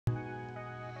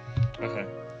Okay.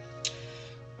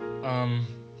 Um,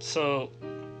 so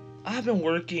I've been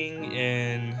working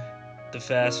in the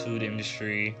fast food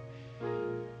industry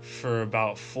for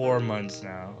about 4 months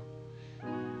now.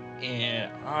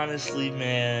 And honestly,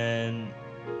 man,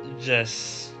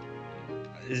 just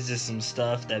it's just some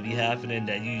stuff that be happening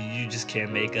that you just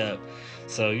can't make up.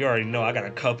 So you already know I got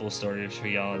a couple stories for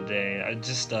y'all today. I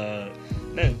just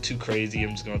nothing too crazy.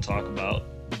 I'm just gonna talk about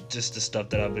just the stuff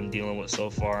that I've been dealing with so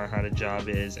far and how the job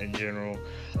is in general.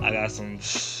 I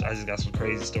just got some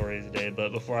crazy stories today.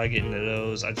 But before I get into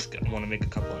those, I just want to make a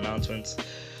couple announcements.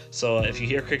 So if you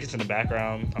hear crickets in the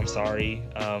background, I'm sorry.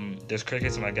 There's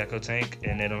crickets in my gecko tank,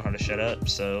 and they don't know how to shut up.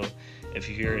 So if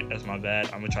you hear it, that's my bad.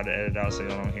 I'm gonna try to edit it out so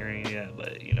y'all don't hear any yet.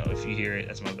 But if you hear it,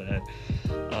 that's my bad.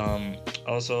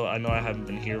 Also, I know I haven't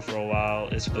been here for a while.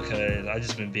 It's because I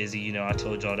just been busy. I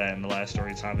told y'all that in the last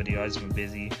story time video. I just been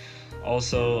busy.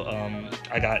 Also,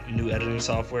 I got new editing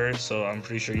software, so I'm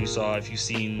pretty sure you saw if you've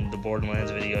seen the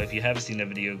Borderlands video. If you haven't seen that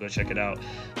video, go check it out.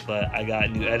 But I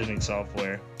got new editing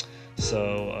software.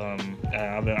 So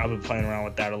I've been playing around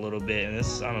with that a little bit, and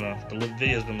I don't know, the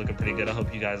video's been looking pretty good. I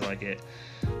hope you guys like it.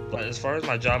 But as far as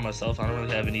my job myself, I don't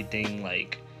really have anything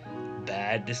like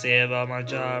bad to say about my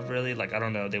job, really. Like, I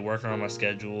don't know, they work around my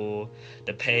schedule.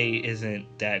 The pay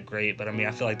isn't that great, but I mean,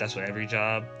 I feel like that's what every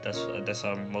job. That's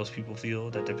how most people feel,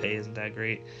 that their pay isn't that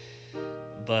great.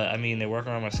 But I mean, they work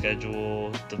around my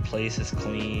schedule. The place is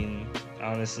clean.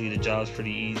 Honestly, the job's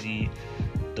pretty easy.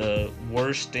 The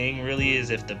worst thing really is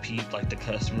if the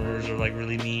customers are like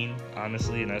really mean,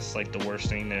 honestly, and that's like the worst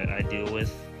thing that I deal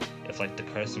with, if like the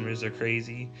customers are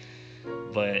crazy.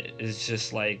 But it's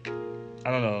just like,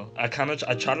 I don't know, I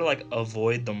try to like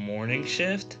avoid the morning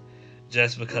shift,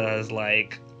 just because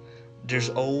like there's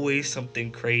always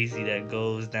something crazy that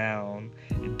goes down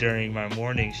during my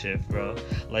morning shift, bro.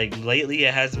 Like lately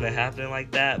it hasn't been happening like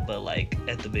that, but like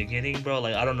at the beginning, bro,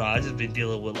 like I don't know, I just been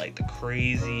dealing with like the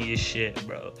craziest shit,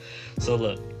 bro. So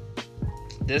look,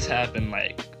 this happened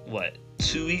like what,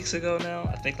 2 weeks ago now?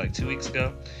 I think like 2 weeks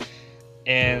ago.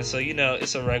 And so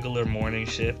it's a regular morning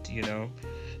shift.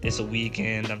 It's a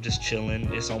weekend. I'm just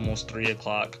chilling. It's almost 3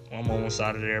 o'clock. I'm almost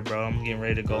out of there, bro. I'm getting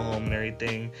ready to go home and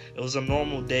everything. It was a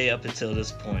normal day up until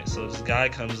this point. So this guy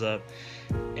comes up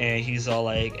and he's all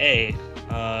like, "Hey,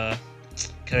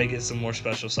 can I get some more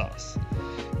special sauce?"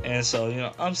 And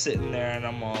so I'm sitting there and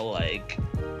I'm all like,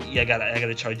 "Yeah, I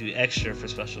gotta charge you extra for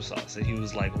special sauce." And he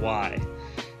was like, "Why?"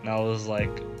 And I was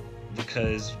like,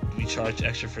 "Because we charge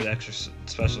extra for the extra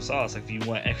special sauce. Like, if you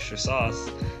want extra sauce,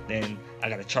 then I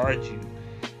gotta charge you."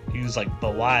 He was like,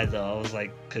 "But why though?" I was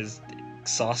like, "Cause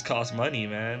sauce costs money,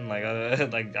 man. Like, I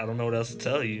don't know what else to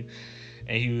tell you."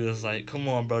 And he was like, "Come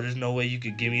on, bro. There's no way you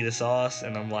could give me the sauce."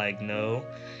 And I'm like, "No."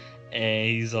 And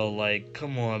he's all like,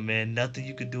 "Come on, man. Nothing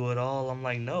you could do at all." I'm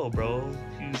like, "No, bro."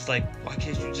 He was like, "Why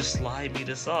can't you just slide me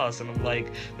the sauce?" And I'm like,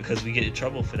 "Because we get in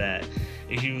trouble for that."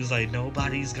 And he was like,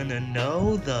 "Nobody's gonna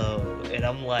know though." And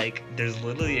I'm like, "There's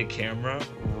literally a camera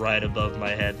right above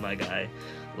my head, my guy.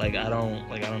 Like, I don't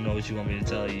know what you want me to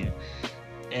tell you."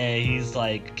 And he's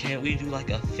like, "Can't we do like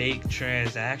a fake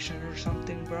transaction or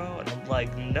something, bro?" And I'm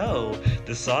like, "No,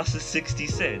 the sauce is 60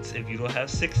 cents. If you don't have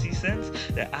 60 cents,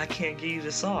 then I can't give you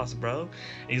the sauce, bro."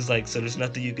 And he's like, "So there's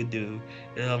nothing you could do?"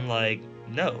 And I'm like,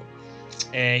 "No."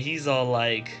 And he's all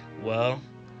like, "Well,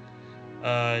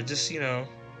 just,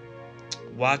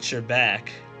 watch your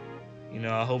back.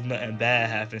 I hope nothing bad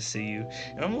happens to you."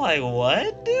 And I'm like,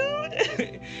 "What,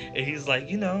 dude?" And he's like,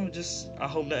 "Just, I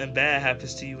hope nothing bad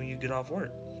happens to you when you get off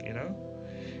work, you know?"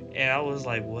 And I was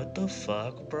like, "What the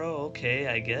fuck, bro? Okay,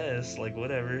 I guess, like,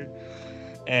 whatever."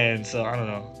 And so, I don't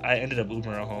know. I ended up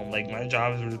Ubering home. Like, my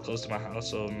job is really close to my house,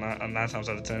 so nine times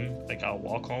out of 10, like, I'll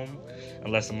walk home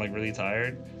unless I'm, like, really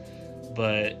tired.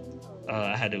 But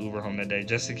I had to Uber home that day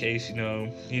just in case,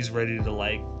 he's ready to,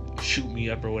 like, shoot me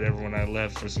up or whatever when I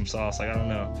left for some sauce. Like, I don't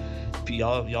know.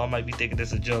 Y'all might be thinking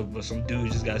this a joke, but some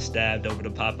dude just got stabbed over the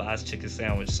Popeyes chicken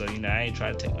sandwich. So I ain't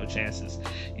trying to take no chances.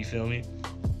 You feel me?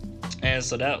 And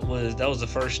so that was the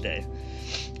first day.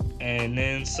 And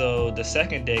then so the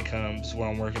second day comes where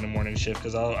I'm working the morning shift,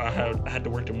 because I had to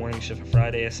work the morning shift on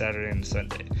Friday, Saturday, and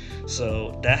Sunday.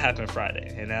 So that happened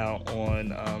Friday. And now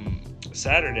on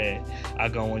Saturday, I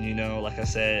go in, like I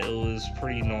said, it was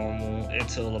pretty normal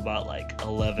until about like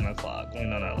 11 o'clock. Well,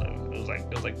 no, not 11. It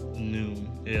was like noon.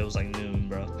 Yeah, it was like noon,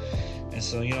 bro. And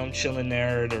so, I'm chilling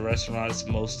there. The restaurant's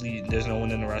mostly, there's no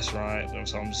one in the restaurant.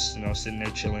 So I'm just, sitting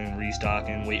there chilling,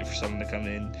 restocking, waiting for someone to come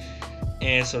in.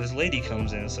 And so this lady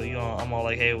comes in. So, I'm all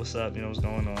like, "Hey, what's up? What's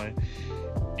going on?"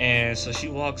 And so she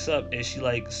walks up and she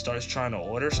like starts trying to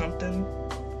order something.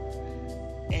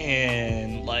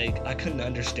 And like, I couldn't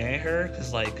understand her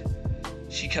because like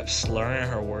she kept slurring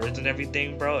her words and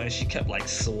everything, bro, and she kept like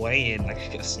swaying, like she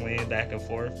kept swaying back and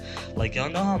forth. Like, y'all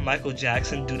know how Michael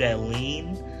Jackson do that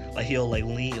lean? Like he'll like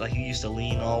lean, like he used to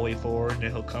lean all the way forward, and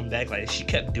then he'll come back. Like she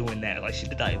kept doing that. Like she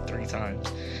did that like 3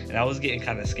 times, and I was getting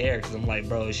kind of scared because I'm like,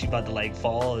 bro, is she about to like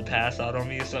fall and pass out on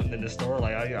me or something in the store?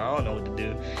 Like I don't know what to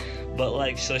do. But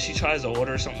like, so she tries to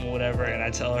order something, or whatever, and I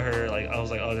tell her like, I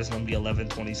was like, oh, this is gonna be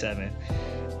 11:27,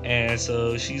 and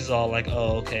so she's all like,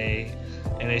 oh, okay,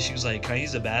 and then she was like, can I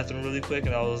use the bathroom really quick?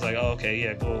 And I was like, oh, okay,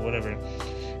 yeah, cool, whatever.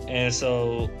 And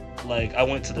so like I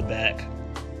went to the back,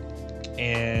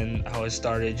 and I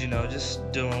started,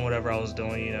 just doing whatever I was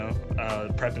doing,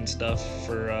 prepping stuff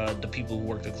for the people who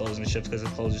work the closing shift, because the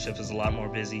closing shift is a lot more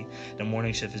busy. The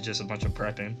morning shift is just a bunch of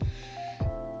prepping.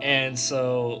 And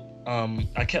so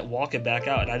I kept walking back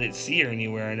out, and I didn't see her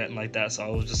anywhere or nothing like that. So I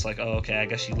was just like, oh, okay, I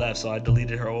guess she left. So I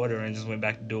deleted her order and just went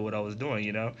back to do what I was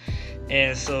doing,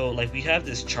 And so like we have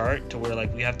this chart to where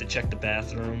like we have to check the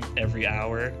bathroom every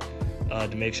hour.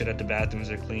 To make sure that the bathrooms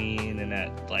are clean and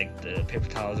that like the paper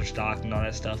towels are stocked and all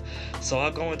that stuff. So I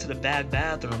go into the back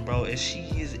bathroom, bro, and she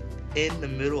is in the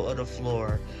middle of the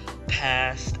floor,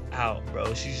 passed out,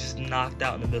 bro. She's just knocked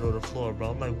out in the middle of the floor, bro.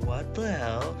 I'm like, what the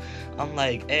hell? I'm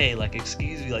like, hey, like,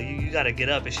 excuse me, like, you gotta get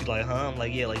up. And she's like, huh? I'm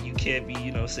like, yeah, like, you can't be,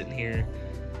 sitting here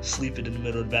sleeping in the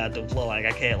middle of the bathroom floor. Like,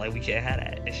 I can't, like, we can't have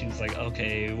that. And she was like,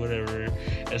 okay, whatever.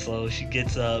 And so she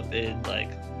gets up and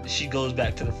like she goes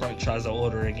back to the front, tries to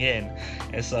order again.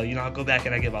 And so, I go back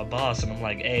and I get my boss, and I'm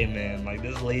like, hey man, like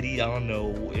this lady, I don't know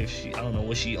what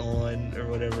she on or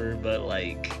whatever, but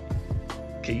like,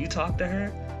 can you talk to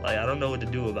her? Like, I don't know what to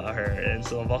do about her. And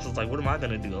so my boss was like, what am I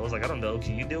gonna do? I was like, I don't know,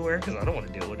 can you deal with her? Because I don't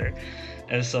want to deal with her.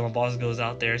 And so my boss goes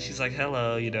out there, she's like,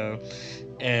 hello,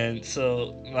 and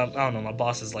so I don't know, my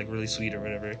boss is like really sweet or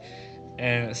whatever.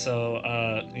 And so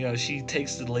she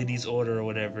takes the lady's order or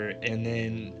whatever, and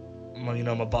then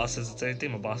my boss says the same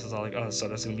thing. My boss is all like, oh, so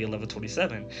that's gonna be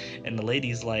 11:27, and the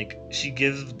lady's like,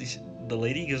 the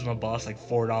lady gives my boss like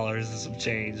 $4 and some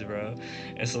change, bro.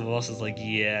 And so my boss is like,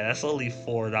 yeah, that's only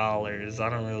 $4. I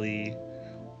don't really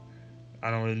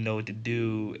know what to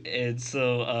do. And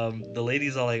so the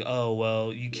lady's all like, oh,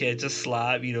 well, you can't just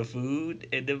slide me the food.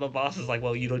 And then my boss is like,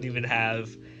 well, you don't even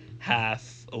have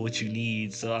half of what you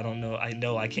need, so I don't know. I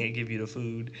know I can't give you the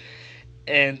food.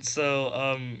 And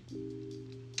so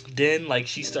then like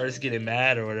she starts getting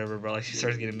mad or whatever, bro. Like she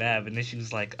starts getting mad, but then she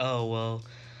was like, oh, well,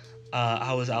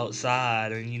 I was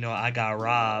outside and I got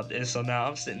robbed. And so now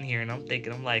I'm sitting here and I'm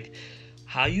thinking, I'm like,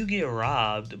 how you get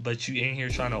robbed but you in here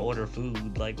trying to order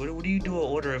food? Like, what do you do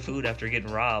ordering food after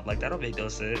getting robbed? Like, that don't make no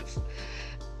sense.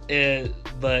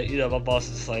 But my boss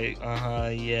is like,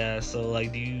 yeah, so like,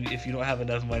 if you don't have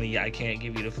enough money, I can't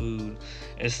give you the food.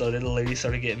 And so then the lady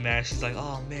started getting mad. She's like,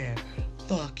 oh man,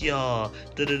 fuck y'all,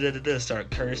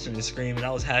 start cursing and screaming.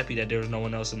 I was happy that there was no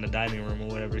one else in the dining room or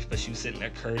whatever, but she was sitting there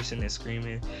cursing and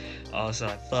screaming. So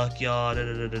like, fuck y'all,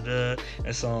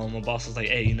 And so my boss was like,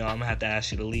 hey, I'm gonna have to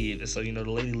ask you to leave. And so the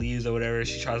lady leaves or whatever.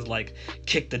 She tries to like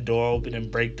kick the door open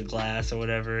and break the glass or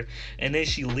whatever, and then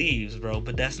she leaves, bro.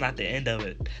 But that's not the end of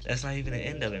it. That's not even the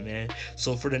end of it, man.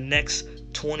 So for the next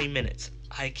 20 minutes,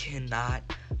 I cannot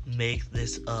make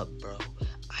this up, bro.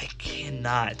 I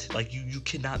cannot. Like, you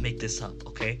cannot make this up,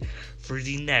 okay? For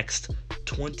the next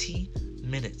 20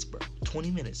 minutes, bro.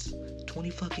 20 minutes. 20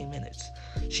 fucking minutes.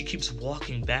 She keeps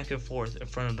walking back and forth in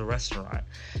front of the restaurant.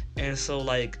 And so,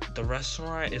 like, the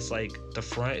restaurant is, like, the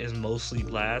front is mostly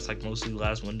glass, like, mostly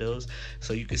glass windows.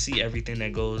 So you can see everything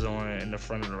that goes on in the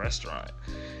front of the restaurant.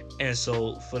 And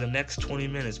so, for the next 20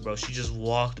 minutes, bro, she just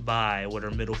walked by with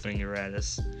her middle finger at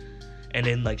us. And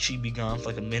then, like, she'd be gone for,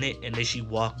 like, a minute, and then she'd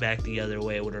walk back the other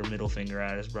way with her middle finger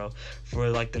at us, bro. For,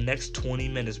 like, the next 20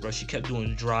 minutes, bro, she kept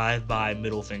doing drive-by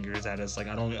middle fingers at us. Like,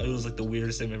 it was, like, the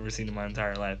weirdest thing I've ever seen in my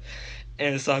entire life.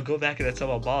 And so I go back and I tell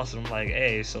my boss, and I'm like,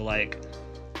 hey, so, like,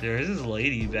 there is this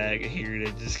lady back here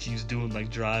that just keeps doing, like,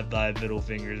 drive-by middle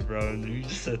fingers, bro. And we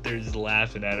just sat there just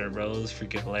laughing at her, bro. It was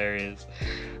freaking hilarious.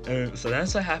 So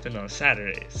that's what happened on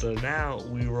Saturday. So now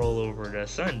we roll over to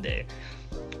Sunday.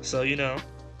 So,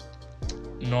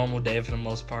 normal day for the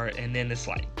most part, and then it's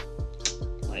like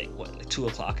 2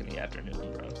 o'clock in the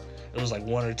afternoon, bro. It was like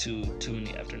 1 or 2 in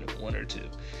the afternoon, 1 or 2.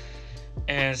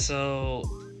 And so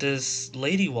this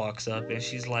lady walks up and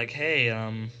she's like, hey,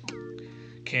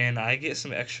 can I get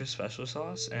some extra special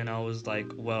sauce? And I was like,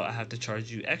 well, I have to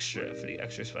charge you extra for the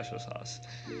extra special sauce.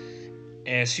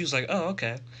 And she was like, oh,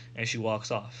 okay. And she walks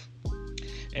off.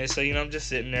 And so, I'm just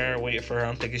sitting there waiting for her.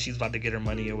 I'm thinking she's about to get her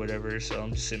money or whatever. So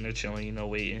I'm just sitting there chilling,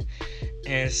 waiting.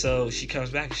 And so she comes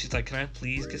back and she's like, can I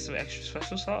please get some extra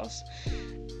special sauce?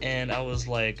 And I was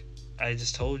like, I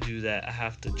just told you that I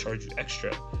have to charge you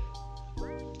extra.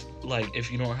 like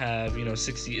if you don't have,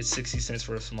 60, it's 60 cents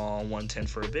for a small, 110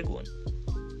 for a big one.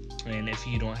 And if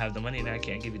you don't have the money, then I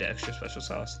can't give you the extra special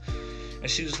sauce. And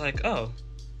she was like, oh,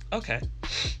 okay.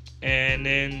 And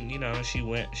then, she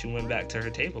went back to her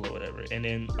table or whatever. And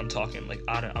then I'm talking, like,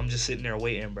 I'm just sitting there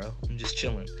waiting, bro. I'm just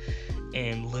chilling.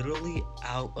 And literally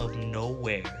out of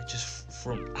nowhere, just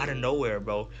from out of nowhere,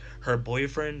 bro, her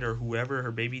boyfriend or whoever,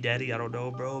 her baby daddy, I don't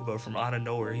know, bro, but from out of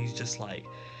nowhere, he's just like,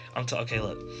 okay,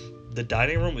 look, the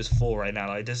dining room is full right now.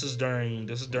 Like, this is during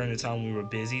the time we were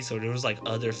busy, so there was like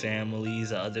other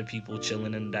families, other people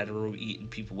chilling in the dining room, eating,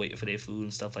 people waiting for their food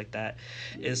and stuff like that.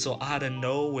 And so out of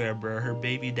nowhere, bro, her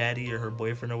baby daddy or her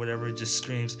boyfriend or whatever just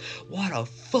screams, "Why the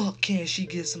fuck can't she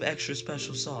get some extra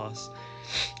special sauce?"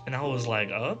 And I was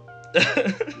like, oh.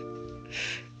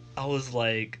 I was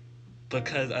like,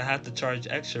 because I have to charge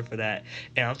extra for that.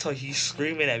 And I'm telling you, he's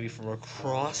screaming at me from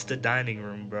across the dining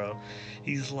room, bro.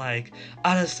 He's like,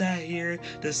 I done sat here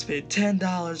to spend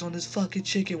 $10 on this fucking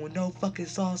chicken with no fucking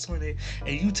sauce on it,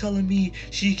 and you telling me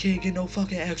she can't get no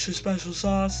fucking extra special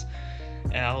sauce?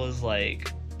 And I was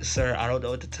like, sir, I don't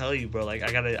know what to tell you, bro. Like,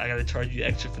 I gotta charge you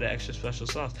extra for the extra special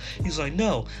sauce. He's like,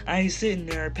 no, I ain't sitting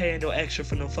there paying no extra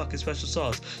for no fucking special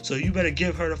sauce. So you better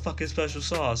give her the fucking special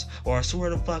sauce, or I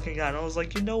swear to fucking God. And I was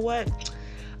like, you know what?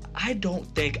 I don't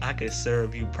think I could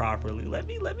serve you properly. Let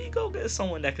me go get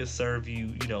someone that could serve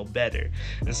you, better.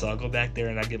 And so I go back there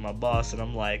and I get my boss, and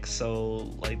I'm like,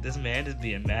 so, like, this man is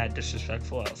being mad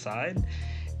disrespectful outside.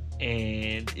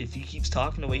 And if he keeps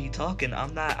talking the way he's talking,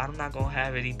 I'm not gonna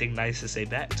have anything nice to say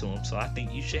back to him. So I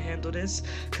think you should handle this,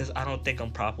 because I don't think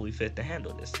I'm properly fit to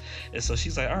handle this. And so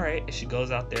she's like, all right. And she goes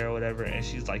out there or whatever, and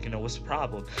she's like, what's the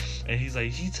problem? And he's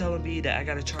like, he's telling me that I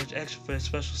gotta charge extra for a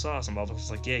special sauce. And I was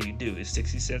like, yeah, you do. It's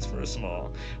 60 cents for a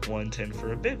small, 110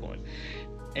 for a big one.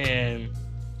 And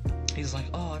he's like,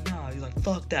 oh no, he's like,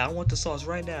 fuck that, I want the sauce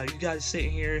right now. You guys sitting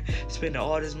here spending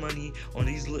all this money on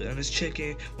this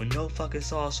chicken with no fucking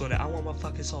sauce on it. I want my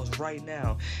fucking sauce right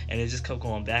now. And it just kept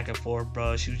going back and forth,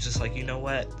 bro. She was just like, you know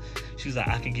what? She was like,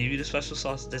 I can give you the special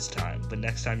sauce this time, but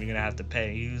next time you're gonna have to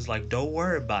pay. He was like, don't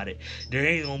worry about it, there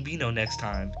ain't gonna be no next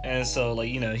time. And so, like,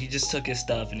 he just took his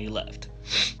stuff and he left.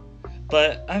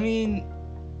 But I mean,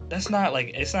 that's not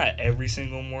like, it's not every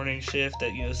single morning shift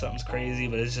that something's crazy,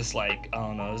 but it's just like, I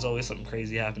don't know, there's always something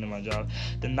crazy happening in my job.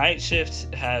 The night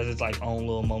shift has its like own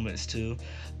little moments too,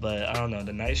 but I don't know,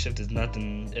 the night shift is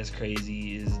nothing as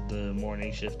crazy as the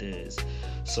morning shift is.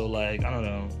 So like, I don't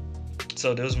know,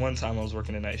 so there was one time I was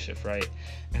working the night shift, right?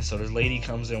 And so this lady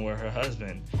comes in with her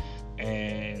husband,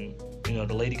 and the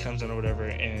lady comes in or whatever,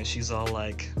 and she's all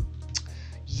like,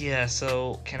 yeah,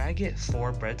 so can I get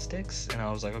 4 breadsticks? And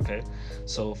I was like, okay,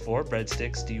 so 4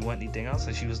 breadsticks. Do you want anything else?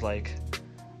 And she was like,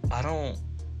 I don't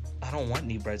want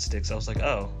any breadsticks. I was like,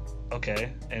 oh,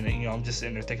 okay. And then, I'm just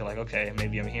sitting there thinking like, okay,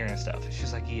 maybe I'm hearing stuff. And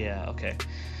she's like, yeah, okay.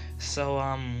 So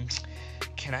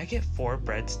can I get 4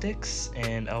 breadsticks?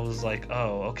 And I was like,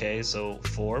 oh, okay, so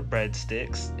 4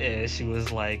 breadsticks. And she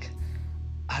was like,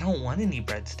 I don't want any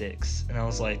breadsticks. And I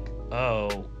was like,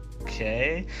 oh,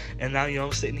 okay. And now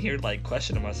I'm sitting here like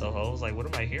questioning myself. I was like, what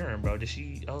am I hearing, bro?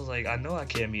 I was like, I know I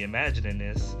can't be imagining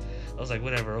this. I was like,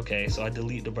 whatever, okay. So I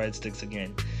delete the breadsticks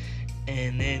again.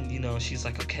 And then she's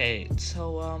like, okay,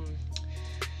 so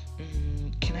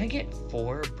can I get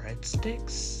 4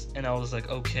 breadsticks? And I was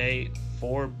like, okay,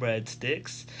 4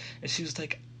 breadsticks. And she was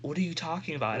like, what are you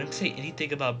talking about? I didn't say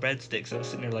anything about breadsticks. I was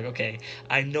sitting there like, okay,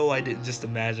 I know I didn't just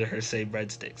imagine her say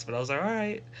breadsticks. But I was like, all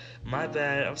right, my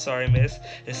bad. I'm sorry, miss.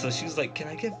 And so she was like, can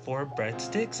I get 4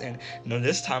 breadsticks? And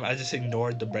this time I just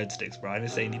ignored the breadsticks, bro. I didn't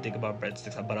say anything about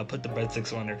breadsticks, but I put the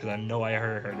breadsticks on there because I know I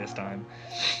heard her this time.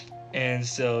 And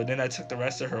so then I took the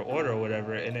rest of her order or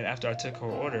whatever. And then after I took her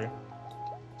order,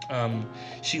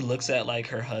 she looks at like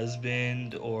her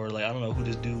husband, or like, I don't know who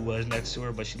this dude was next to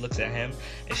her, but she looks at him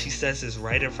and she says this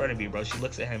right in front of me, bro. She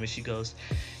looks at him and she goes,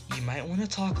 you might want to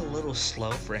talk a little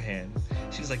slow for him.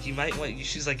 She's like,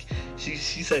 she's like, she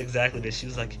said exactly this. She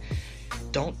was like,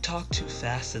 don't talk too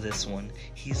fast to this one.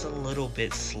 He's a little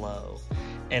bit slow.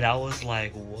 And I was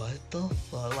like, what the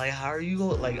fuck? Like, how are you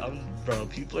going? Like, bro,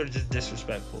 people are just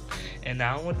disrespectful. And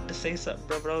now I wanted to say something,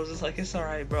 bro, but I was just like, it's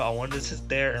alright, bro. I wanted to sit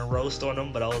there and roast on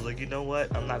them, but I was like, you know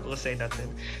what? I'm not going to say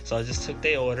nothing. So I just took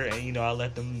their order and, I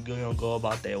let them go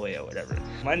about their way or whatever.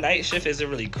 My night shift isn't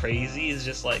really crazy. It's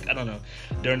just like, I don't know.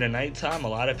 During the nighttime, a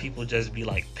lot of people just be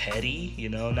like petty,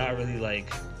 not really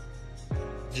like...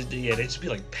 they just be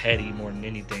like petty more than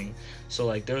anything. So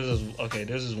like there's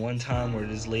this one time where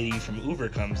this lady from Uber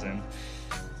comes in,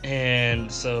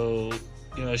 and so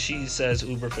she says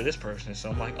Uber for this person. So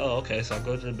I'm like, oh, okay. So I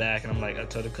go to the back and I'm like, I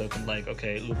tell the cook, I'm like,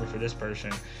 okay, Uber for this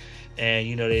person. and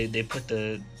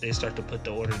they start to put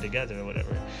the order together or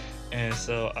whatever. And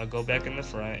so I go back in the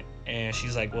front, and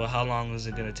she's like, well, how long is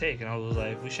it gonna take? And I was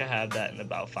like, we should have that in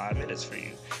about 5 minutes for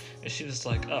you. And she was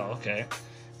like, oh, okay.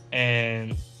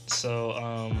 And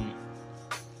so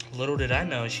little did I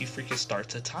know, she freaking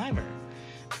starts a timer.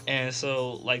 And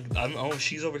so, like,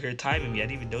 she's over here timing me. I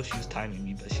didn't even know she was timing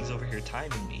me, but she's over here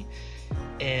timing me.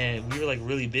 And we were like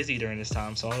really busy during this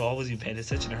time, so I wasn't even paying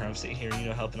attention to her. I'm sitting here,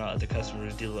 helping out other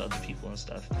customers, deal with other people and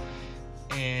stuff.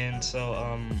 And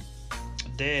so,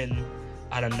 then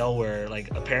out of nowhere,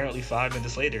 like, apparently 5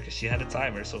 minutes later, because she had a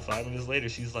timer, so 5 minutes later,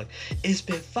 she's like, it's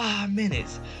been 5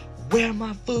 minutes. Where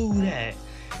my food at?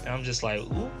 And I'm just like,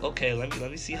 ooh, okay, let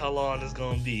me see how long this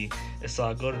gonna be. And so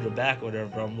I go to the back or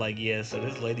whatever. I'm like, yeah. So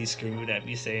this lady screaming at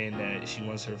me saying that she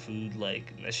wants her food,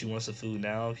 like that she wants the food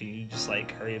now. Can you just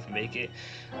like hurry up and make it?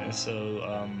 And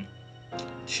so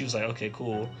she was like, okay,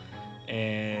 cool.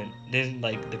 And then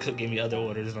like the cook gave me other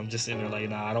orders, and I'm just sitting there like,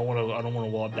 nah, I don't want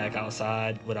to walk back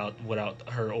outside without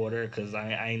her order, because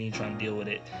I ain't even trying to deal with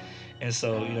it. And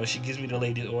so she gives me the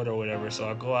lady's order or whatever. So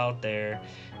I go out there,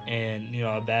 and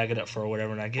I bag it up for her or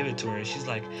whatever, and I give it to her, and she's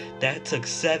like, that took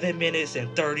 7 minutes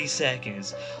and 30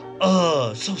 seconds.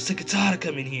 So sick and tired of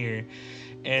coming here.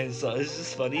 And so it's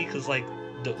just funny because like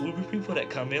the Uber people that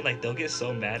come in, like they'll get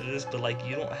so mad at us, but like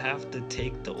you don't have to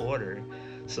take the order.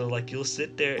 So like they'll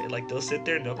sit there and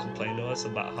they'll complain to us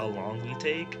about how long we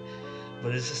take.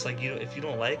 But it's just like, if you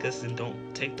don't like us, then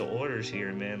don't take the orders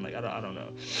here, man. Like, I don't know.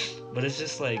 But it's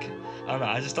just like, I don't know.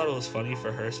 I just thought it was funny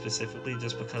for her specifically,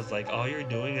 just because, like, all you're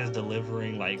doing is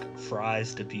delivering, like,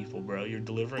 fries to people, bro. You're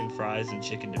delivering fries and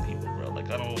chicken to people, bro. Like,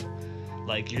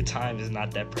 like, your time is not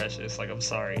that precious. Like, I'm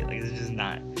sorry. Like, it's just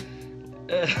not.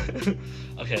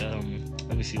 Okay,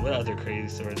 let me see. What other crazy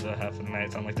stories do I have for the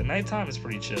nighttime? Like, the nighttime is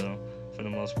pretty chill for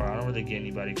the most part. I don't really get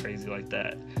anybody crazy like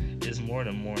that. It's more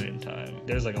the morning time.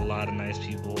 There's like a lot of nice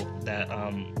people that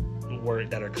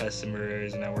that are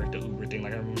customers and that work the Uber thing.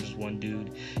 Like I remember this one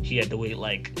dude, he had to wait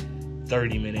like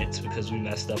 30 minutes because we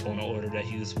messed up on the order that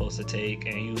he was supposed to take,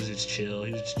 and he was just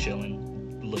chilling,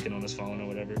 looking on his phone or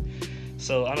whatever.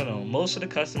 So I don't know, most of the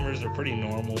customers are pretty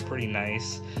normal, pretty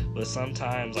nice, but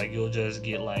sometimes like you'll just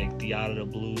get like the out of the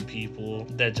blue people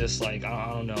that just like,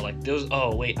 I don't know, like there was,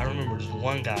 oh wait, I remember this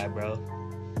one guy, bro,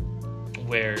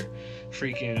 where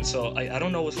freaking, so I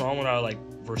don't know what's wrong with our like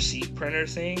receipt printer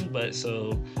thing, but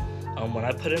so when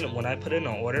I put in an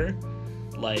order,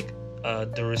 like a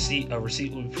receipt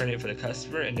will be printed for the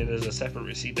customer, and then there's a separate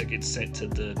receipt that gets sent to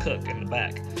the cook in the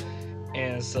back.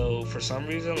 And so for some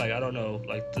reason, like I don't know,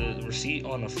 like the receipt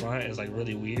on the front is like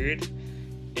really weird,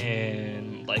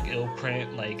 and like it'll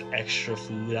print like extra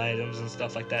food items and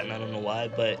stuff like that, and I don't know why,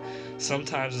 but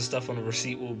sometimes the stuff on the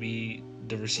receipt for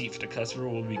the customer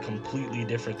will be completely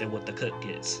different than what the cook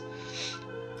gets.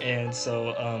 And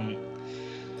so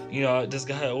this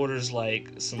guy orders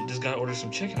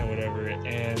some chicken or whatever,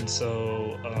 and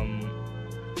so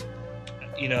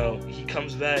he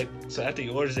comes back. So after he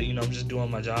orders it, I'm just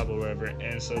doing my job or whatever.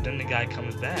 And so then the guy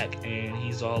comes back and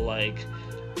he's all like,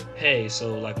 hey,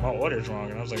 so like my order's wrong.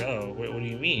 And I was like, oh, what do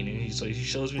you mean? And he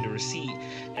shows me the receipt,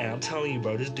 and I'm telling you,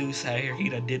 bro, this dude sat here, he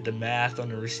done did the math on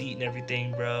the receipt and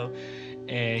everything, bro.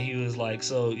 And he was like,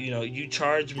 so you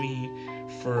charge me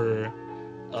for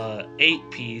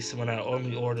 8-piece when I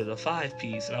only ordered a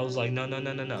 5-piece. And I was like, no.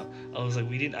 I was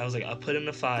like, I put in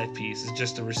the 5-piece. It's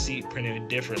just the receipt printed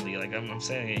differently. Like I'm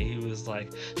saying it. He was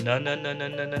like,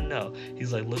 no.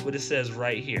 He's like, look what it says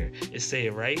right here. It say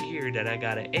right here that I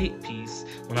got an 8-piece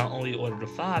when I only ordered a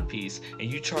 5-piece,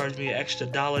 and you charged me an extra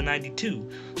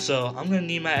 $1.92. So I'm gonna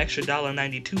need my extra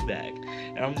 $1.92 back.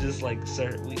 And I'm just like,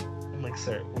 sir,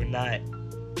 we're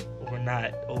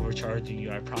not overcharging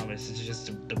you, I promise. It's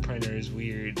just the printer is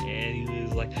weird. And he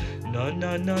was like, no,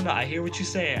 I hear what you're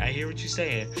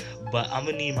saying, but I'm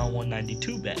gonna need my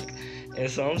 $1.92 back. And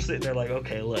so I'm sitting there like,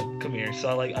 okay, look, come here.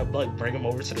 So I bring him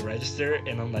over to the register,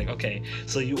 and I'm like, okay,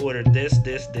 so you ordered this,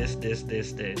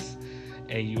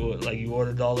 and you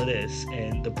ordered all of this,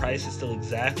 and the price is still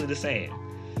exactly the same.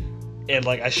 And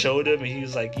like I showed him, and he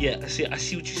was like, yeah, I see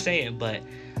what you're saying, but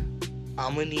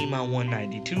I'm gonna need my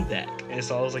 $1.92 back. And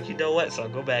so I was like, you know what? So I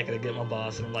go back and I get my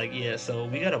boss, and I'm like, yeah, so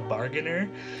we got a bargainer.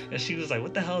 And she was like,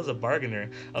 what the hell is a bargainer?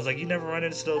 I was like, you never run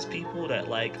into those people that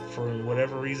like, for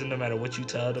whatever reason, no matter what you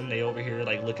tell them, they over here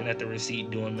like looking at the receipt,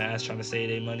 doing math, trying to save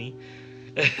their money.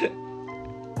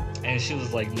 And she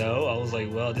was like, no. I was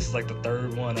like, well, this is like the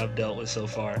third one I've dealt with so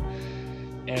far.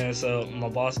 And so my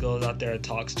boss goes out there and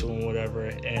talks to him, whatever.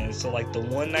 And so like the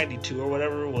 $1.92 or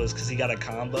whatever was because he got a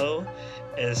combo.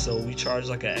 And so we charge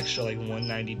like an extra like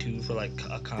 $1.92 for like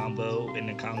a combo, and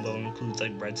the combo includes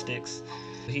like breadsticks.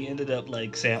 He ended up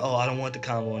like saying, "Oh, I don't want the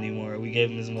combo anymore." We gave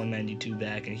him his 192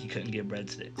 back, and he couldn't get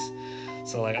breadsticks.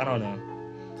 So like, I don't know.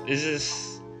 It's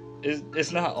just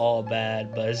it's not all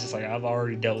bad, but it's just like I've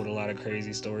already dealt with a lot of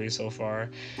crazy stories so far,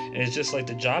 and it's just like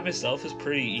the job itself is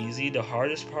pretty easy. The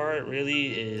hardest part really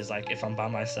is like if I'm by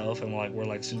myself and like we're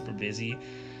like super busy.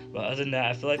 But other than that,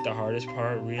 I feel like the hardest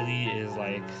part really is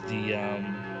like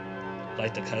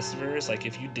the customers. Like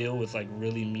if you deal with like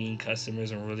really mean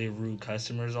customers and really rude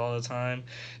customers all the time,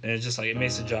 then it's just like it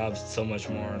makes the job so much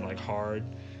more like hard.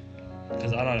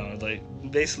 Cause I don't know, like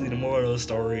basically the moral of the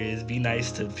story is be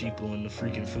nice to people in the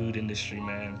freaking food industry,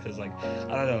 man. Cause like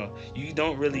I don't know, you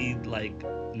don't really like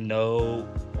know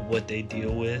what they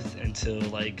deal with until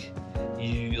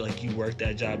you work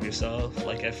that job yourself.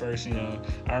 Like at first,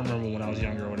 I remember when I was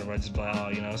younger or whatever, I just be like, oh,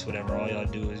 it's whatever. All y'all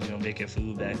do is making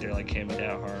food back there. Like can't be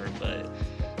that hard. But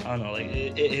I don't know, like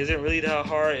it isn't really that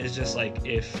hard. It's just like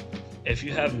if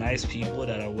you have nice people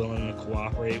that are willing to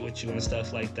cooperate with you and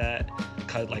stuff like that,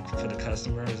 like for the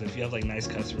customers, if you have like nice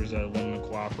customers that are willing to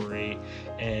cooperate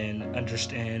and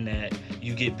understand that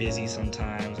you get busy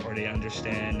sometimes, or they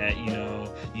understand that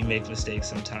you make mistakes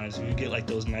sometimes, if you get like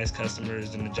those nice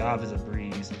customers, then the job is a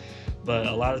breeze. But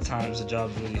a lot of times the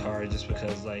job's really hard just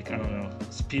because like I don't know,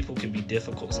 people can be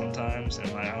difficult sometimes, and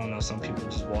like I don't know, some people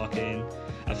just walk in.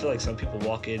 I feel like some people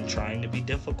walk in trying to be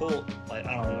difficult. Like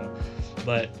I don't know,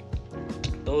 but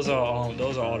those are all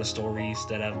the stories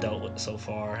that I've dealt with so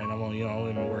far, and I've only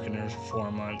been working there for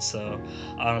 4 months. So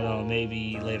I don't know,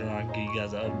 maybe later on I can give you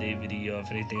guys an update video if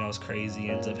anything else crazy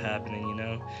ends up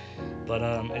happening. But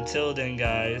until then,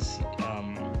 guys,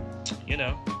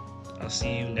 I'll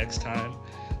see you next time.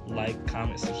 Like,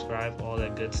 comment, subscribe, all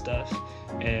that good stuff.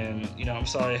 And I'm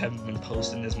sorry I haven't been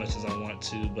posting as much as I want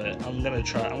to, but I'm gonna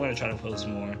try to post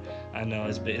more. I know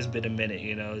it's been a minute.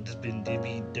 It's been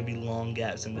there be long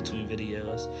gaps in between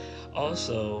videos.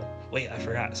 Also, wait, I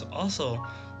forgot. So also,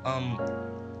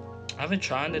 I've been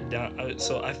trying to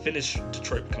so I finished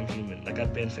Detroit Become Human. Like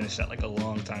I've been finished that like a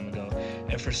long time ago,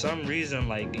 and for some reason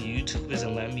like YouTube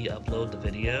isn't letting me upload the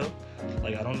video.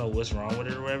 Like I don't know what's wrong with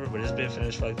it or whatever, but it's been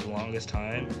finished for like the longest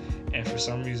time, and for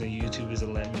some reason YouTube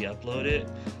isn't letting me upload it.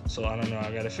 So I don't know.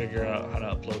 I gotta figure out how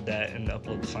to upload that and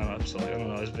upload the final episode. Like, I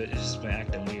don't know. It's just been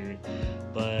acting weird,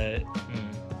 but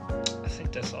I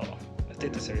think that's all. I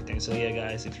think that's everything. So yeah,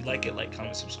 guys, if you like it, like,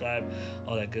 comment, subscribe,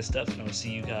 all that good stuff, and I'll see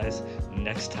you guys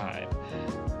next time.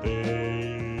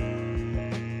 Bye.